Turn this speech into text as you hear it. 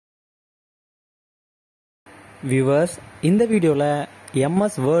Viewers, இந்த வீடியோவில்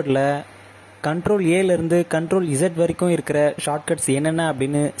MS வேர்டில் Ctrl+a இருந்து Ctrl+z வரைக்கும் இருக்கிற ஷார்ட்கட்ஸ் என்னென்ன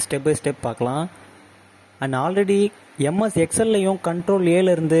அப்படின்னு ஸ்டெப் பை ஸ்டெப் பார்க்கலாம். அண்ட் ஆல்ரெடி MS எக்ஸல்லையும் Ctrl+a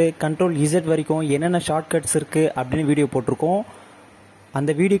இருந்து Ctrl+z வரைக்கும் என்னென்ன ஷார்ட்கட்ஸ் இருக்குது அப்படின்னு வீடியோ போட்டிருக்கோம்.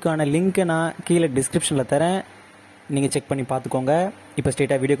 அந்த வீடியோக்கான லிங்க்கை நான் கீழே டிஸ்கிரிப்ஷனில் தரேன், நீங்கள் செக் பண்ணி பார்த்துக்கோங்க. இப்போ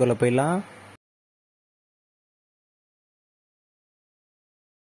ஸ்ட்ரெயிட்டாக வீடியோக்குள்ளே போயிடலாம்.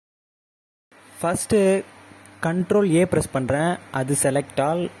 ஃபஸ்ட்டு Ctrl+a ப்ரெஸ் பண்ணுறேன், அது செலக்ட்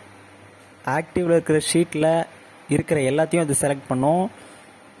ஆல். ஆக்டிவில் இருக்கிற ஷீட்டில் இருக்கிற எல்லாத்தையும் அது செலக்ட் பண்ணும்.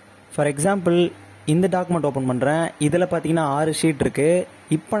 ஃபார் எக்ஸாம்பிள் இந்த டாக்குமெண்ட் ஓப்பன் பண்ணுறேன், இதில் பார்த்தீங்கன்னா 6 ஷீட் இருக்குது.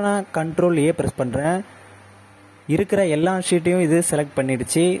 இப்போ நான் Ctrl+a ப்ரெஸ் பண்ணுறேன், இருக்கிற எல்லா ஷீட்டையும் இது செலக்ட்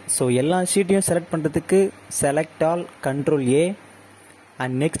பண்ணிடுச்சு. ஸோ எல்லா ஷீட்டையும் செலக்ட் பண்ணுறதுக்கு select all Ctrl+a.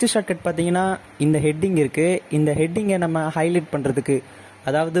 And next shortcut பார்த்தீங்கன்னா இந்த ஹெட்டிங் இருக்குது. இந்த ஹெட்டிங்கை நம்ம ஹைலைட் பண்ணுறதுக்கு,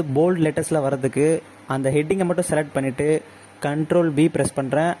 அதாவது போல்ட் லெட்டர்ஸில் வர்றதுக்கு அந்த ஹெட்டிங்கை மட்டும் செலக்ட் பண்ணிவிட்டு Ctrl+b ப்ரெஸ்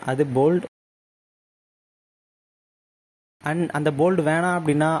பண்ணுறேன், அது போல்ட். அண்ட் அந்த போல்டு வேணாம்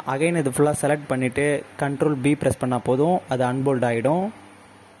அப்படின்னா அகைன் இது ஃபுல்லாக செலக்ட் பண்ணிவிட்டு Ctrl+b ப்ரெஸ் பண்ணால் போதும், அது அன்போல்ட் ஆகிடும்.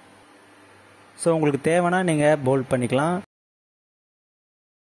 ஸோ உங்களுக்கு தேவைன்னா நீங்கள் போல்ட் பண்ணிக்கலாம்.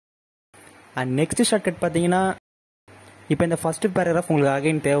 அண்ட் நெக்ஸ்ட் ஷார்ட்கட் பார்த்தீங்கன்னா இப்போ இந்த ஃபஸ்ட்டு பேராகிராஃப் உங்களுக்கு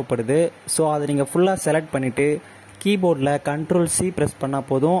அகைன் தேவைப்படுது. ஸோ அதை நீங்கள் ஃபுல்லாக செலக்ட் பண்ணிவிட்டு கீபோர்டில் Ctrl+c ப்ரெஸ் பண்ணால்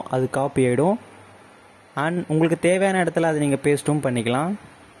போதும், அது காப்பி ஆகிடும். அண்ட் உங்களுக்கு தேவையான இடத்துல அதை நீங்கள் பேஸ்ட்டும் பண்ணிக்கலாம்.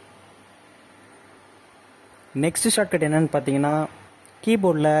 நெக்ஸ்ட் ஷார்ட்கட் என்னென்னு பார்த்தீங்கன்னா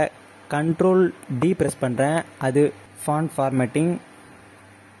கீபோர்டில் Ctrl+d ப்ரெஸ் பண்ணுறேன், அது ஃபாண்ட் ஃபார்மேட்டிங்.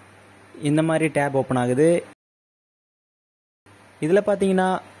 இந்த மாதிரி டேப் ஓப்பன் ஆகுது. இதில் பார்த்தீங்கன்னா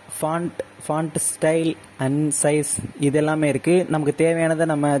ஃபாண்ட் ஸ்டைல் அண்ட் சைஸ் இது எல்லாமே இருக்குது. நமக்கு தேவையானதை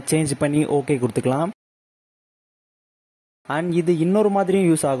நம்ம சேஞ்ச் பண்ணி ஓகே கொடுத்துக்கலாம். அண்ட் இது இன்னொரு மாதிரியும்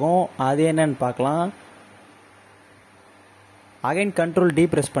யூஸ் ஆகும், அது என்னன்னு பார்க்கலாம். அகைன் Ctrl+d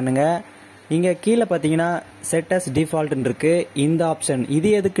ப்ரெஸ் பண்ணுங்கள். இங்கே கீழே பார்த்தீங்கன்னா செட் அஸ் டிஃபால்ட்னு இருக்குது. இந்த ஆப்ஷன் இது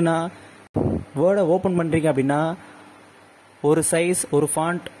எதுக்குன்னா, வேர்டை ஓப்பன் பண்ணுறீங்க அப்படின்னா ஒரு சைஸ் ஒரு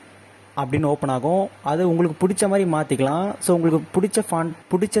ஃபாண்ட் அப்படின்னு ஓப்பன் ஆகும். அது உங்களுக்கு பிடிச்ச மாதிரி மாற்றிக்கலாம். ஸோ உங்களுக்கு பிடிச்ச ஃபாண்ட்,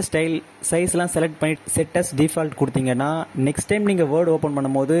 பிடிச்ச ஸ்டைல், சைஸ்லாம் செலக்ட் பண்ணி செட் அஸ் டிஃபால்ட் கொடுத்தீங்கன்னா நெக்ஸ்ட் டைம் நீங்கள் வேர்டு ஓப்பன்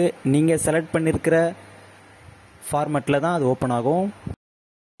பண்ணும்போது நீங்கள் செலக்ட் பண்ணியிருக்கிற ஃபார்மேட்டில் தான் அது ஓப்பன் ஆகும்.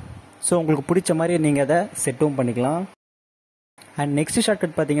 ஸோ உங்களுக்கு பிடிச்ச மாதிரி நீங்கள் அதை செட்டும் பண்ணிக்கலாம். அண்ட் நெக்ஸ்ட்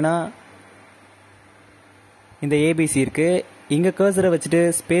ஷார்ட்கட் பார்த்தீங்கன்னா இந்த ABC இருக்குது. இங்கே கர்சரை வச்சுட்டு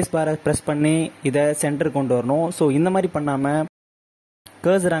ஸ்பேஸ் பாரை ப்ரெஸ் பண்ணி இதை சென்டர் கொண்டு வரணும். ஸோ இந்த மாதிரி பண்ணாமல்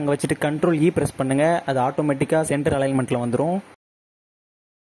கர்சரை அங்கே வச்சுட்டு Ctrl+e ப்ரெஸ் பண்ணுங்கள், அது ஆட்டோமேட்டிக்காக சென்டர் அலைன்மெண்ட்டில் வந்துடும்.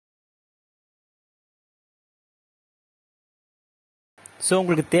 ஸோ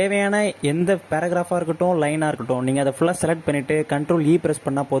உங்களுக்கு தேவையான எந்த பேராகிராஃபாக இருக்கட்டும், லைனாக இருக்கட்டும், நீங்கள் அதை ஃபுல்லாக செலக்ட் பண்ணிவிட்டு Ctrl+e ப்ரெஸ்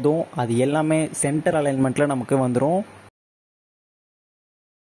பண்ணால் போதும், அது எல்லாமே சென்டர் அலைன்மெண்ட்டில் நமக்கு வந்துடும்.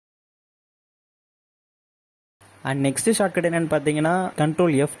 அண்ட் நெக்ஸ்ட் ஷார்ட்கட் என்னென்னு பார்த்தீங்கன்னா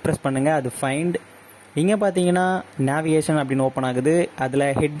Ctrl+f ப்ரெஸ் பண்ணுங்கள், அது ஃபைண்ட். இங்கே பார்த்தீங்கன்னா நேவிகேஷன் அப்படின்னு ஓப்பன் ஆகுது. அதில்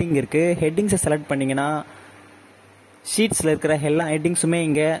ஹெட்டிங் இருக்குது. ஹெட்டிங்ஸை செலக்ட் பண்ணிங்கன்னா ஷீட்ஸில் இருக்கிற எல்லா ஹெட்டிங்ஸுமே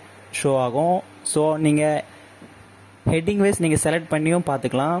இங்கே ஷோ ஆகும். ஸோ நீங்கள் ஹெட்டிங் வைஸ் நீங்கள் செலக்ட் பண்ணியும்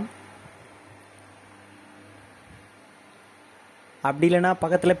பார்த்துக்கலாம். அப்படி இல்லைனா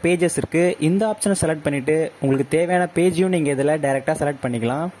பக்கத்தில் பேஜஸ் இருக்குது. இந்த ஆப்ஷனை செலக்ட் பண்ணிவிட்டு உங்களுக்கு தேவையான பேஜையும் நீங்கள் இதில் டைரெக்டாக செலக்ட்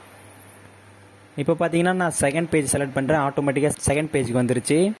பண்ணிக்கலாம். இப்போ பார்த்தீங்கன்னா நான் செகண்ட் பேஜ் செலக்ட் பண்ணுறேன், ஆட்டோமேட்டிக்காக செகண்ட் பேஜுக்கு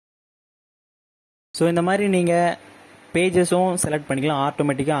வந்துருச்சு. ஸோ இந்த மாதிரி நீங்கள் பேஜஸும் செலக்ட் பண்ணிக்கலாம்,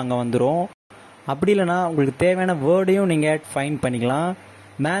 ஆட்டோமேட்டிக்காக அங்கே வந்துடும். அப்படி இல்லைனா உங்களுக்கு தேவையான வேர்டையும் நீங்கள் ஃபைண்ட் பண்ணிக்கலாம்.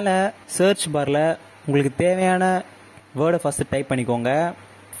 மேலே சர்ச் பாரில் உங்களுக்கு தேவையான வேர்டை ஃபஸ்ட்டு டைப் பண்ணிக்கோங்க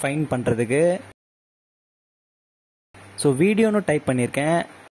ஃபைண்ட் பண்ணுறதுக்கு. ஸோ வீடியோன்னு டைப் பண்ணியிருக்கேன்.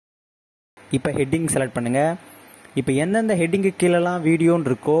 இப்போ ஹெட்டிங் செலக்ட் பண்ணுங்கள். இப்போ எந்தெந்த ஹெட்டிங்கு கீழெல்லாம்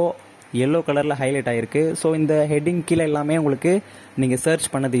வீடியோன்னு இருக்கோ எல்லோ கலரில் ஹைலைட் ஆகிருக்கு. ஸோ இந்த ஹெட்டிங் கீழே எல்லாமே உங்களுக்கு நீங்கள் சர்ச்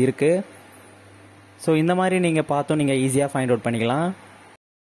பண்ணது இருக்குது. ஸோ இந்த மாதிரி நீங்கள் பார்த்தும் நீங்கள் ஈஸியாக ஃபைண்ட் அவுட் பண்ணிக்கலாம்.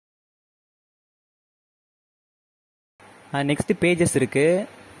 நெக்ஸ்ட்டு பேஜஸ் இருக்குது.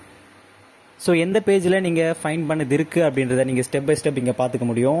 ஸோ எந்த பேஜில் நீங்கள் ஃபைண்ட் பண்ணது இருக்குது அப்படின்றத நீங்கள் ஸ்டெப் பை ஸ்டெப் இங்கே பார்த்துக்க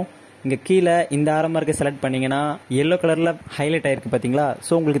முடியும். இங்கே கீழே இந்த ஆரம்பருக்கு செலக்ட் பண்ணிங்கன்னா எல்லோ கலரில் ஹைலைட் ஆகிருக்கு பார்த்தீங்களா.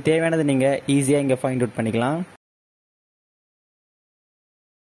 ஸோ உங்களுக்கு தேவையானது நீங்கள் ஈஸியாக இங்கே ஃபைண்ட் அவுட் பண்ணிக்கலாம்.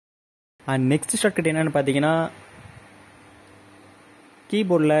 அண்ட் நெக்ஸ்ட் ஷார்ட்கட் என்னென்னு பார்த்தீங்கன்னா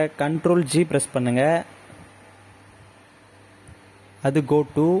கீபோர்டில் Ctrl+g ப்ரெஸ் பண்ணுங்கள், அது கோ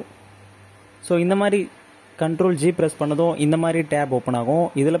டு. ஸோ இந்த மாதிரி Ctrl+g ப்ரெஸ் பண்ணதும் இந்த மாதிரி டேப் ஓப்பன் ஆகும்.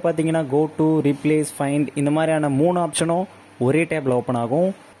 இதில் பார்த்தீங்கன்னா கோ டு, ரீப்ளேஸ், ஃபைண்ட் இந்த மாதிரியான 3 ஆப்ஷனும் ஒரே டேப்பில் ஓப்பன் ஆகும்.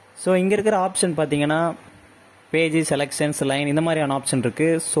 ஸோ இங்கே இருக்கிற ஆப்ஷன் பார்த்தீங்கன்னா பேஜ், செலெக்ஷன்ஸ், லைன் இந்த மாதிரியான ஆப்ஷன்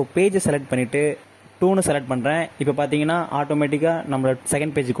இருக்குது. ஸோ பேஜை செலக்ட் பண்ணிவிட்டு 2ன்னு செலக்ட் பண்ணுறேன். இப்போ பார்த்தீங்கன்னா ஆட்டோமேட்டிக்காக நம்மளோட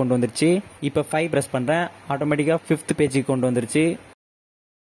செகண்ட் பேஜுக்கு கொண்டு வந்துருச்சு. இப்போ 5 ப்ரெஸ் பண்ணுறேன், ஆட்டோமேட்டிக்காக 5th பேஜுக்கு கொண்டு வந்துருச்சு.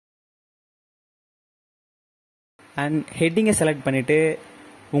 அண்ட் ஹெட்டிங்கை செலக்ட் பண்ணிவிட்டு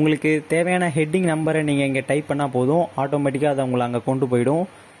உங்களுக்கு தேவையான ஹெட்டிங் நம்பரை நீங்கள் இங்கே டைப் பண்ணால் போதும், ஆட்டோமேட்டிக்காக அதை உங்களை அங்கே கொண்டு போயிடும்.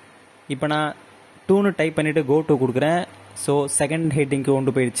 இப்போ நான் 2ன்னு டைப் பண்ணிவிட்டு கோ டு கொடுக்குறேன். ஸோ செகண்ட் ஹெட்டிங்க்கு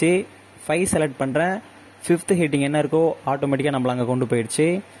கொண்டு போயிடுச்சு. 5 செலக்ட் பண்ணுறேன், 5th ஹெட்டிங் என்ன இருக்கோ ஆட்டோமேட்டிக்காக நம்மளை அங்கே கொண்டு போயிடுச்சு.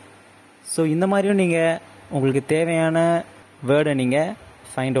 ஸோ இந்த மாதிரியும் நீங்கள் உங்களுக்கு தேவையான வேர்டை நீங்கள்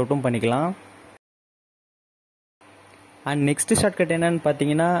ஃபைண்ட் அவுட்டும் பண்ணிக்கலாம். அண்ட் நெக்ஸ்ட் ஷார்ட்கட் என்னன்னு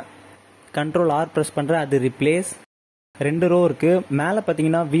பார்த்தீங்கன்னா Ctrl+R ப்ரெஸ் பண்ணுறேன், அது ரிப்ளேஸ். 2 ரோ இருக்குது. மேலே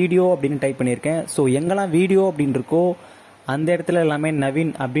பார்த்தீங்கன்னா வீடியோ அப்படின்னு டைப் பண்ணியிருக்கேன். ஸோ எங்கெல்லாம் வீடியோ அப்படின்னு இருக்கோ அந்த இடத்துல எல்லாமே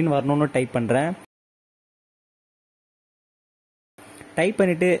நவீன் அப்படின்னு வரணும்னு டைப் பண்ணுறேன். டைப்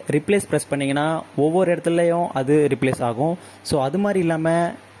பண்ணிவிட்டு ரிப்ளேஸ் ப்ரெஸ் பண்ணிங்கன்னா ஒவ்வொரு இடத்துலையும் அது ரிப்ளேஸ் ஆகும். ஸோ அது மாதிரி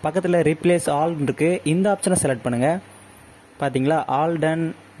இல்லாமல் பக்கத்தில் ரிப்ளேஸ் ஆல் இருக்குது, இந்த ஆப்ஷனை செலக்ட் பண்ணுங்கள். பார்த்தீங்களா, all done,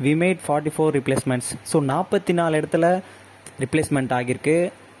 we made 44 replacements. So 44 இடத்துல ரிப்ளேஸ்மெண்ட் ஆகியிருக்கு.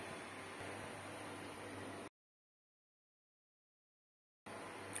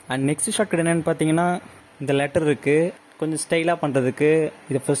 அண்ட் நெக்ஸ்ட் ஷார்ட்கட் என்னென்னு பார்த்தீங்கன்னா இந்த லெட்டர் இருக்குது, கொஞ்சம் ஸ்டைலாக பண்ணுறதுக்கு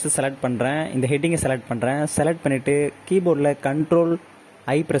இதை ஃபஸ்ட்டு செலக்ட் பண்ணுறேன். இந்த ஹெட்டிங்கை செலக்ட் பண்ணுறேன். செலக்ட் பண்ணிவிட்டு கீபோர்டில்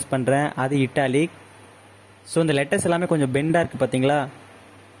Ctrl+I ப்ரெஸ் பண்ணுறேன், அது இட்டாலிக். ஸோ இந்த லெட்டர்ஸ் எல்லாமே கொஞ்சம் பெண்டாக இருக்குது பார்த்தீங்களா.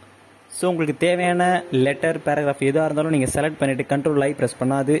 ஸோ உங்களுக்கு தேவையான லெட்டர் பேராகிராஃப் எதாக இருந்தாலும் நீங்கள் செலக்ட் பண்ணிவிட்டு Ctrl+I ப்ரெஸ்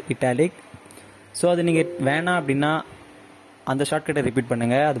பண்ணால் அது இட்டாலிக். ஸோ அது நீங்கள் வேணாம் அப்படின்னா அந்த ஷார்ட்கட்டை ரிப்பீட்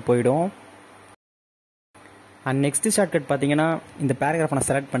பண்ணுங்கள், அது போயிடும். அண்ட் நெக்ஸ்ட் ஷார்ட்கட் பார்த்தீங்கன்னா இந்த பேராகிராஃப் நான்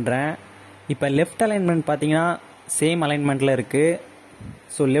செலக்ட் பண்ணுறேன். இப்போ லெஃப்ட் அலைன்மெண்ட் பார்த்தீங்கன்னா சேம் அலைன்மெண்ட்டில் இருக்குது.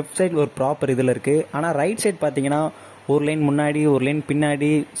 ஸோ லெஃப்ட் சைடு ஒரு ப்ராப்பர் இதில் இருக்குது. ஆனால் ரைட் சைடு பார்த்தீங்கன்னா ஒரு லைன் முன்னாடி ஒரு லைன்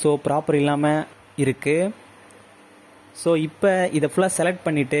பின்னாடி, ஸோ ப்ராப்பர் இல்லாமல் இருக்குது. ஸோ இப்போ இதை ஃபுல்லாக செலக்ட்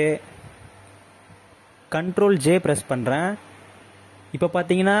பண்ணிவிட்டு Ctrl+J ப்ரெஸ் பண்ணுறேன். இப்போ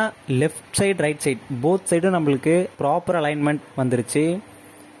பார்த்தீங்கன்னா left side right side both சைடும் நம்மளுக்கு ப்ராப்பர் அலைன்மெண்ட் வந்துருச்சு.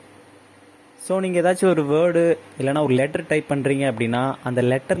 ஸோ நீங்கள் ஏதாச்சும் ஒரு வேர்டு இல்லைனா ஒரு லெட்டர் டைப் பண்ணுறீங்க அப்படின்னா அந்த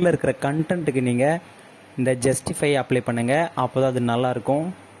லெட்டரில் இருக்கிற கண்டென்ட்டுக்கு நீங்கள் இந்த ஜஸ்டிஃபை அப்ளை பண்ணுங்கள், அப்போ தான் அது நல்லாயிருக்கும்.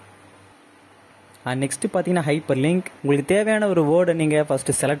 நெக்ஸ்ட்டு பார்த்தீங்கன்னா ஹைப்பர் லிங்க். உங்களுக்கு தேவையான ஒரு வேர்டை நீங்கள்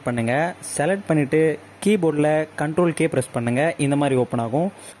ஃபஸ்ட்டு செலக்ட் பண்ணுங்கள். செலக்ட் பண்ணிவிட்டு கீபோர்டில் Ctrl+K ப்ரெஸ் பண்ணுங்கள், இந்த மாதிரி ஓப்பன் ஆகும்.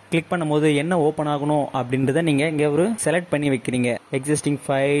 கிளிக் பண்ணும்போது என்ன ஓப்பன் ஆகணும் அப்படின்றத நீங்கள் இங்கே ஒரு செலக்ட் பண்ணி வைக்கிறீங்க. Existing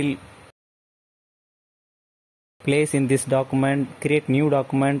file, place in this document, create new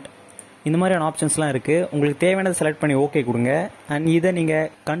document, இந்த மாதிரியான ஆப்ஷன்ஸ்லாம் இருக்குது. உங்களுக்கு தேவையானதை செலக்ட் பண்ணி ஓகே கொடுங்க. அண்ட் இதை நீங்கள்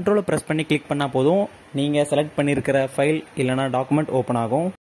Ctrl ப்ரெஸ் பண்ணி கிளிக் பண்ணால் போதும், நீங்கள் செலக்ட் பண்ணியிருக்கிற ஃபைல் இல்லைனா டாக்குமெண்ட் ஓப்பன் ஆகும்.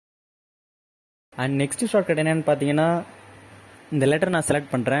 அண்ட் நெக்ஸ்ட் ஷார்ட்கட் என்னென்னு பார்த்தீங்கன்னா இந்த லெட்டர் நான்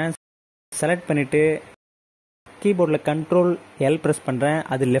செலக்ட் பண்ணுறேன். செலக்ட் பண்ணிவிட்டு கீபோர்டில் Ctrl+L ப்ரெஸ் பண்ணுறேன்,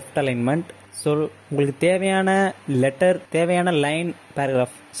 அது லெஃப்ட் அலைன்மெண்ட். ஸோ உங்களுக்கு தேவையான லெட்டர், தேவையான லைன்,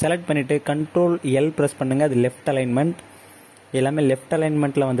 பேராகிராஃப் செலக்ட் பண்ணிவிட்டு Ctrl+L ப்ரெஸ் பண்ணுங்கள், அது லெஃப்ட் அலைன்மெண்ட். எல்லாமே லெஃப்ட்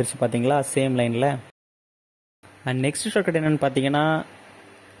அலைன்மெண்ட்டில் வந்துருச்சு பார்த்தீங்களா, சேம் லைனில். அண்ட் நெக்ஸ்ட் ஷார்ட்கட் என்னென்னு பார்த்தீங்கன்னா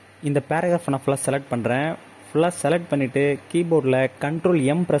இந்த பேராகிராஃப் நான் ஃபுல்லாக செலக்ட் பண்ணுறேன். ஃபுல்லாக செலக்ட் பண்ணிவிட்டு கீபோர்டில்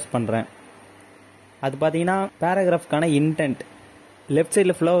Ctrl+M ப்ரெஸ் பண்ணுறேன். அது பார்த்தீங்கன்னா பேராகிராஃப்கான இன்டென்ட் லெஃப்ட்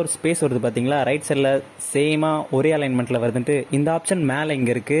சைடில் ஃபுல்லாக ஒரு ஸ்பேஸ் வருது பார்த்தீங்களா, ரைட் சைடில் சேமாக ஒரே அலைன்மெண்ட்டில் வருதுன்ட்டு இந்த ஆப்ஷன் மேலே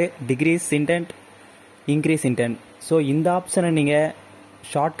இங்கே இருக்குது, degrees intend, increase intend. So இந்த ஆப்ஷனை நீங்கள்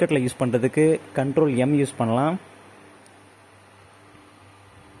ஷார்ட்கட்டில் யூஸ் பண்ணுறதுக்கு Ctrl+M யூஸ் பண்ணலாம்.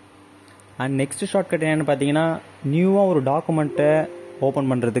 அண்ட் நெக்ஸ்ட் ஷார்ட்கட் என்னென்னு பார்த்தீங்கன்னா நியூவாக ஒரு டாக்குமெண்ட்டை ஓப்பன்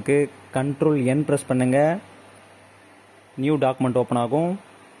பண்ணுறதுக்கு Ctrl+N ப்ரெஸ் பண்ணுங்கள், நியூ டாக்குமெண்ட் ஓப்பன் ஆகும்.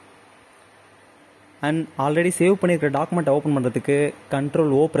 அண்ட் ஆல்ரெடி சேவ் பண்ணியிருக்கிற டாக்குமெண்ட்டை ஓப்பன் பண்ணுறதுக்கு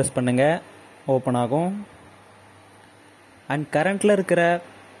Ctrl+O ப்ரெஸ் பண்ணுங்கள், ஓப்பன் ஆகும். அண்ட் கரண்ட்டில் இருக்கிற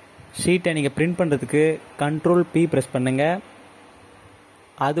ஷீட்டை நீங்கள் பிரிண்ட் பண்ணுறதுக்கு Ctrl+P ப்ரெஸ் பண்ணுங்கள்,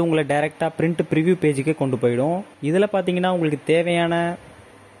 அது உங்களை டைரெக்டாக பிரிண்ட் ப்ரிவ்யூ பேஜுக்கே கொண்டு போயிடும். இதில் பார்த்தீங்கன்னா உங்களுக்கு தேவையான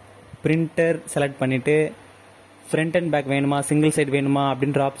பிரிண்டர் செலக்ட் பண்ணிவிட்டு ஃப்ரண்ட் அண்ட் பேக் வேணுமா, சிங்கிள் சைடு வேணுமா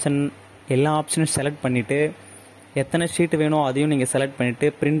அப்படின்ற ஆப்ஷன் எல்லா ஆப்ஷனும் செலக்ட் பண்ணிவிட்டு எத்தனை ஷீட் வேணும் அதையும் நீங்கள் செலக்ட் பண்ணிவிட்டு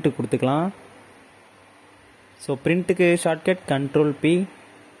பிரிண்ட்டு கொடுத்துக்கலாம். So பிரிண்ட்டுக்கு shortcut Ctrl+P.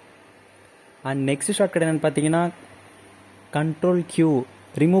 And next shortcut என்னென்னு பார்த்தீங்கன்னா Ctrl+Q,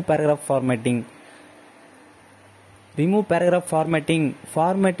 remove paragraph formatting. Remove paragraph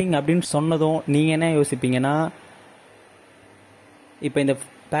formatting அப்படின்னு சொன்னதும் நீங்கள் என்ன யோசிப்பீங்கன்னா, இப்போ இந்த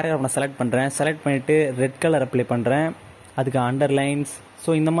பேராகிராஃப் நான் செலக்ட் பண்ணுறேன். செலக்ட் பண்ணிவிட்டு ரெட் கலர் அப்ளை பண்ணுறேன், அதுக்கு அண்டர்லைன்ஸ். ஸோ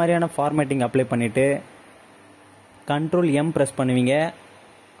இந்த மாதிரியான ஃபார்மேட்டிங் அப்ளை பண்ணிவிட்டு Ctrl+M ப்ரெஸ் பண்ணுவீங்க.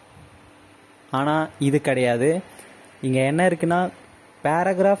 ஆனால் இது கிடையாது, இங்கே என்ன இருக்குன்னா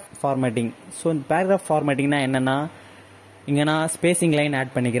பேராகிராஃப் ஃபார்மேட்டிங். ஸோ இந்த பேராகிராஃப் ஃபார்மேட்டிங்னா என்னென்னா, இங்கே நான் ஸ்பேசிங் லைன்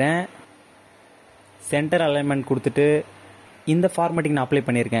ஆட் பண்ணிக்கிறேன். சென்டர் அலைன்மெண்ட் கொடுத்துட்டு இந்த ஃபார்மேட்டிங் நான் அப்ளை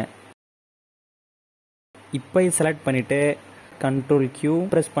பண்ணியிருக்கேன். இப்போ செலக்ட் பண்ணிவிட்டு Ctrl+Q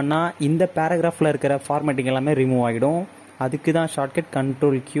ப்ரெஸ் பண்ணால் இந்த பேராகிராஃபில் இருக்கிற ஃபார்மேட்டிங் எல்லாமே ரிமூவ் ஆகிடும். அதுக்கு தான் shortcut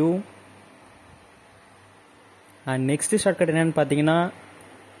Ctrl+Q. And next shortcut என்னென்னு பார்த்தீங்கன்னா,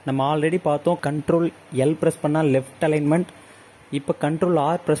 நம்ம ஆல்ரெடி பார்த்தோம் Ctrl+L ப்ரெஸ் பண்ணால் லெஃப்ட் அலைன்மெண்ட். இப்போ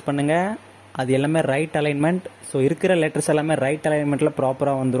Ctrl+R ப்ரெஸ் பண்ணுங்கள், அது எல்லாமே ரைட் அலைன்மெண்ட். ஸோ இருக்கிற லெட்டர்ஸ் எல்லாமே ரைட் அலைன்மெண்ட்டில்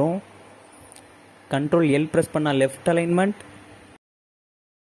ப்ராப்பராக வந்துடும். Ctrl+L ப்ரெஸ் பண்ணால் லெஃப்ட் அலைன்மெண்ட்,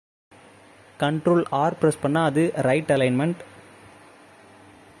 Ctrl+R ப்ரெஸ் பண்ணால் அது ரைட் அலைன்மெண்ட்.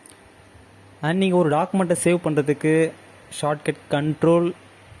 அண்ட் நீங்கள் ஒரு டாக்குமெண்ட்டை சேவ் பண்ணுறதுக்கு ஷார்ட்கட்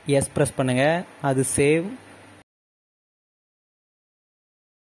Ctrl+S ப்ரெஸ் பண்ணுங்கள், அது சேவ்.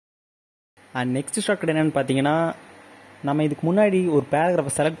 அண்ட் நெக்ஸ்ட் ஷார்ட்கட் என்னென்னு பார்த்தீங்கன்னா, நம்ம இதுக்கு முன்னாடி ஒரு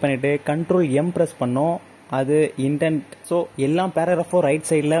பேராகிராஃபை செலக்ட் பண்ணிவிட்டு Ctrl+M ப்ரெஸ் பண்ணோம், அது இன்டென்ட். ஸோ எல்லா பேராகிராஃபும் ரைட்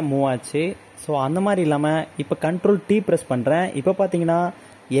சைடில் மூவ் ஆச்சு. ஸோ அந்த மாதிரி இல்லாமல் இப்போ Ctrl+T ப்ரெஸ் பண்ணுறேன். இப்போ பார்த்தீங்கன்னா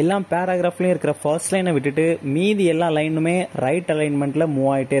எல்லா பேராகிராஃப்லையும் இருக்கிற ஃபர்ஸ்ட் லைனை விட்டுட்டு மீதி எல்லா லைனுமே ரைட் அலைன்மெண்ட்டில் மூவ்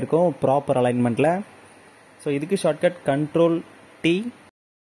ஆகிட்டே இருக்கும், ப்ராப்பர் அலைன்மெண்ட்டில். ஸோ இதுக்கு shortcut Ctrl+T.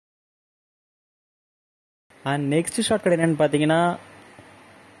 And next shortcut என்னென்னு பார்த்தீங்கன்னா,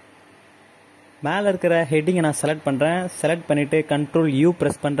 மேலே இருக்கிற ஹெட்டிங்கை நான் செலக்ட் பண்ணுறேன். செலக்ட் பண்ணிவிட்டு Ctrl+U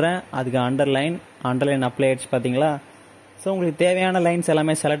ப்ரெஸ் பண்ணுறேன், அதுக்கு அண்டர்லைன் அப்ளை ஆகிடுச்சு பார்த்தீங்களா. ஸோ உங்களுக்கு தேவையான லைன்ஸ்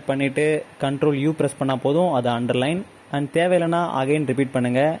எல்லாமே செலக்ட் பண்ணிவிட்டு Ctrl+U ப்ரெஸ் பண்ணால் போதும், அது அண்டர்லைன். அண்ட் தேவையில்லைன்னா அகைன் ரிப்பீட்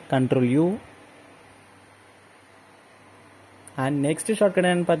பண்ணுங்கள் Ctrl+U. அண்ட் நெக்ஸ்ட் ஷார்ட்கட்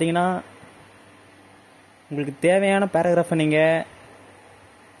என்னென்னு பார்த்தீங்கன்னா, உங்களுக்கு தேவையான பேராகிராஃபை நீங்கள்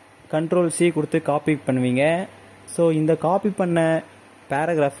Ctrl+C கொடுத்து காப்பி பண்ணுவீங்க. ஸோ இந்த காப்பி பண்ண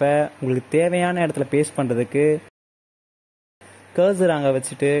பேராகிராஃபை உங்களுக்கு தேவையான இடத்துல பேஸ்ட் பண்ணுறதுக்கு கர்சர் அங்கே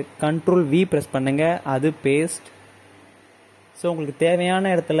வச்சுட்டு Ctrl+V ப்ரெஸ் பண்ணுங்கள், அது பேஸ்ட். ஸோ உங்களுக்கு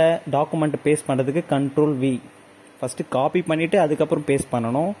தேவையான இடத்துல டாக்குமெண்ட்டை பேஸ்ட் பண்ணுறதுக்கு Ctrl+V. ஃபஸ்ட்டு காப்பி பண்ணிவிட்டு அதுக்கப்புறம் பேஸ்ட்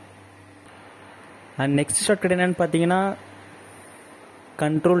பண்ணணும். அண்ட் நெக்ஸ்ட் ஷார்ட்கட் என்னென்னு பார்த்தீங்கன்னா,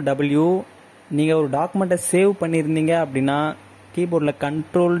 Ctrl+W. நீங்கள் ஒரு டாக்குமெண்ட்டை சேவ் பண்ணியிருந்தீங்க அப்படின்னா கீபோர்டில்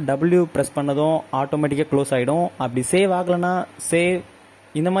Ctrl+W ப்ரெஸ் பண்ணதும் ஆட்டோமேட்டிக்காக க்ளோஸ் ஆகிடும். அப்படி சேவ் ஆகலைன்னா சேவ்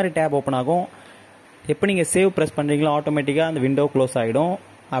இந்த மாதிரி டேப் ஓப்பன் ஆகும். எப்போ நீங்கள் சேவ் ப்ரெஸ் பண்ணுறீங்களோ ஆட்டோமேட்டிக்காக அந்த விண்டோ க்ளோஸ் ஆகிடும்.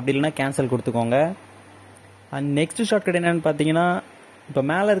 அப்படி இல்லைன்னா கேன்சல் கொடுத்துக்கோங்க. அண்ட் நெக்ஸ்ட் ஷார்ட்கட் என்னென்னு பார்த்தீங்கன்னா, இப்போ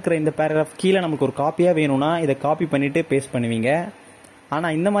மேலே இருக்கிற இந்த பேராகிராஃப் கீழே நமக்கு ஒரு காப்பியாக வேணும்னா இதை காப்பி பண்ணிவிட்டு பேஸ்ட் பண்ணுவீங்க.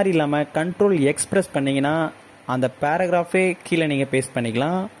 ஆனால் இந்த மாதிரி இல்லாமல் Ctrl+X ப்ரெஸ் பண்ணிங்கன்னா அந்த பேராகிராஃபே கீழே நீங்கள் பேஸ்ட்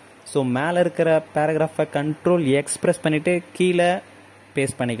பண்ணிக்கலாம். ஸோ மேலே இருக்கிற பேராகிராஃபை Ctrl+X ப்ரெஸ் பண்ணிவிட்டு கீழே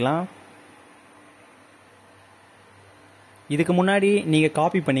பேஸ்ட் பண்ணிக்கலாம். இதுக்கு முன்னாடி நீங்கள்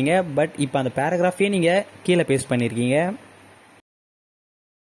காப்பி பண்ணீங்க, பட் இப்போ அந்த பேராகிராஃபே நீங்கள் கீழே பேஸ்ட் பண்ணியிருக்கீங்க.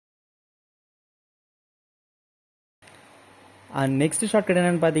 அண்ட் நெக்ஸ்ட் ஷார்ட்கட்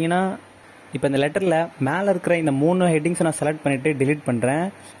என்னென்னு பார்த்தீங்கன்னா, இப்போ இந்த லெட்டரில் மேலே இருக்கிற இந்த 3 ஹெட்டிங்ஸை நான் செலக்ட் பண்ணிவிட்டு டிலீட் பண்ணுறேன்.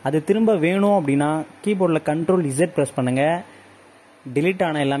 அது திரும்ப வேணும் அப்படின்னா கீபோர்டில் Ctrl+Z ப்ரெஸ் பண்ணுங்கள். டிலீட்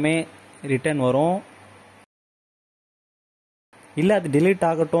ஆன எல்லாமே ரிட்டர்ன் வரும். இல்லை அது டிலீட்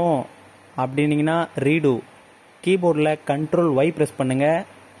ஆகட்டும் அப்படின்னீங்கன்னா ரீடு கீபோர்டில் Ctrl+Y ப்ரெஸ் பண்ணுங்கள்.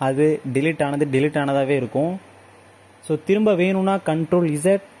 அது டிலீட் ஆனதாகவே இருக்கும். ஸோ திரும்ப வேணும்னா Ctrl+Z,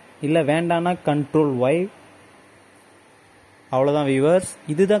 இல்லை வேண்டான்னா Ctrl+Y. அவ்வளோதான் வியூவர்ஸ்.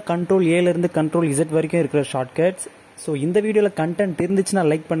 இதுதான் Ctrl+Aலேருந்து Ctrl+Z வரைக்கும் இருக்கிற ஷார்ட்கட்ஸ். ஸோ இந்த வீடியோவில் கண்டென்ட் இருந்துச்சுன்னா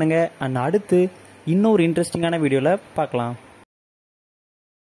லைக் பண்ணுங்கள். அண்ட் அடுத்து இன்னொரு இன்ட்ரெஸ்டிங்கான வீடியோவில் பார்க்கலாம்.